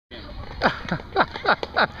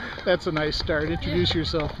That's a nice start. Introduce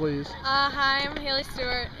yourself, please. Hi, I'm Haley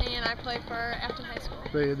Stewart, and I play for Affton High School.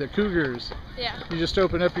 The Cougars. Yeah. You just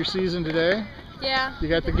opened up your season today? Yeah. You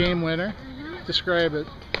got the game winner? Mm-hmm. Describe it.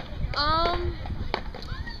 I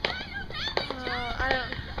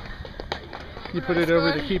don't... You put it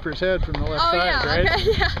over the keeper's head from the left side, yeah, right?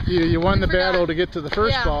 Okay, yeah. You won the battle to get to the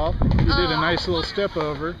first ball. You did a nice little step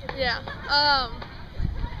over. Yeah. I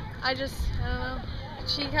don't know.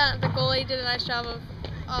 The goalie did a nice job of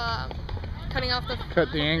cutting off the...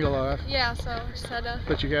 Cut the angle off. Yeah, so I just had to...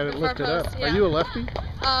 But you got it lifted up. Yeah. Are you a lefty?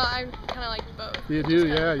 I'm kind of like both. You do,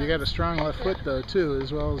 yeah. You got a strong left foot though too,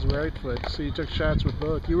 as well as right foot. So you took shots with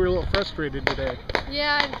both. You were a little frustrated today.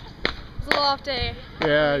 Yeah, it was a little off day.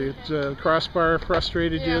 Yeah, crossbar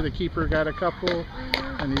frustrated you. Yeah. The keeper got a couple,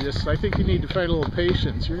 and I think you need to find a little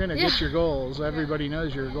patience. You're gonna get your goals. Everybody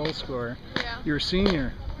knows you're a goal scorer. Yeah. You're a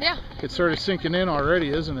senior. Yeah. It's sort of sinking in already,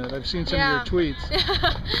 isn't it? I've seen some of your tweets.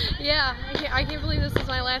 Yeah. I can't believe this is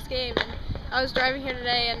my last game. And I was driving here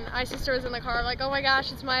today, and my sister was in the car, like, oh my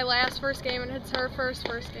gosh, it's my first game, and it's her first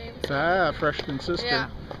game. So. Freshman sister. Yeah.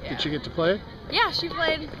 Did she get to play? Yeah, she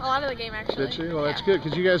played a lot of the game, actually. Did she? Well, that's good,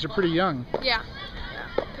 because you guys are pretty young. Yeah.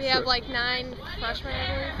 We have like 9 freshmen,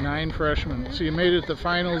 I believe. 9 freshmen. So you made it to the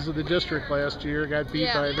finals of the district last year. Got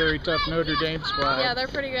beat by a very tough Notre Dame squad. Yeah, they're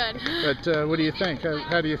pretty good. But what do you think?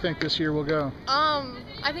 How do you think this year will go?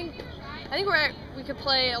 I think we could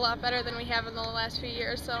play a lot better than we have in the last few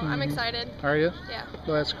years. So I'm excited. Are you? Yeah.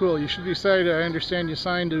 Well, that's cool. You should be excited. I understand you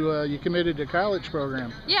signed to. You committed to college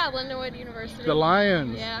program. Yeah, Lindenwood University. The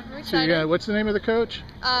Lions. Yeah, I'm excited. So what's the name of the coach?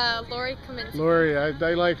 Lori Kaminsky. Lori, I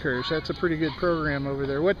like her. That's a pretty good program over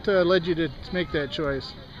there. What led you to make that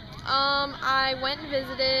choice? I went and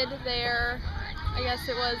visited there. I guess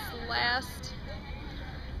it was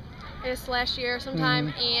last year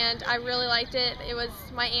sometime, and I really liked it.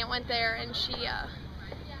 My aunt went there, and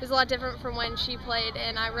it was a lot different from when she played,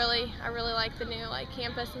 and I really like the new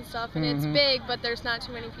campus and stuff. And it's big, but there's not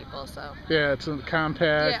too many people, so. Yeah, it's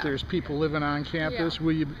compact. Yeah. There's people living on campus. Yeah.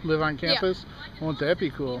 Will you live on campus? Yeah. Won't that be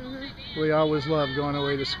cool? We always love going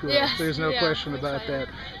away to school. Yes. There's no question about that.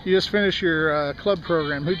 You just finished your club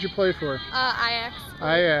program. Who'd you play for? Ajax.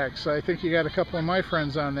 Ajax. I think you got a couple of my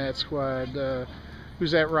friends on that squad.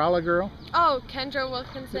 Who's that Rolla girl? Oh, Kendra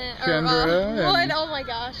Wilkinson. Kendra. Oh my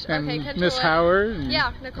gosh. And okay, Kendra Miss Howard. And,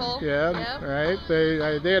 yeah, Nicole. Yeah, yep. Right.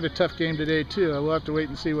 They had a tough game today too. We'll have to wait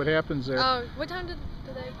and see what happens there. Oh, what time did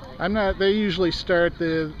they play? They usually start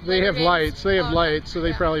they have lights. They have lights, so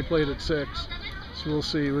they probably played at 6. So we'll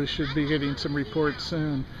see. We should be getting some reports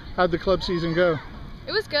soon. How'd the club season go?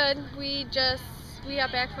 It was good. We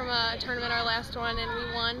got back from a tournament, our last one, and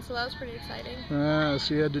we won, so that was pretty exciting.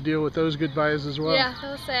 So you had to deal with those goodbyes as well. Yeah,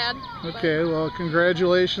 that was sad. Okay, well,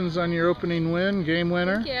 congratulations on your opening win, game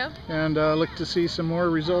winner. Thank you. And look to see some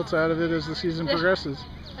more results out of it as the season progresses.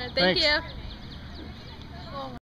 Thank you.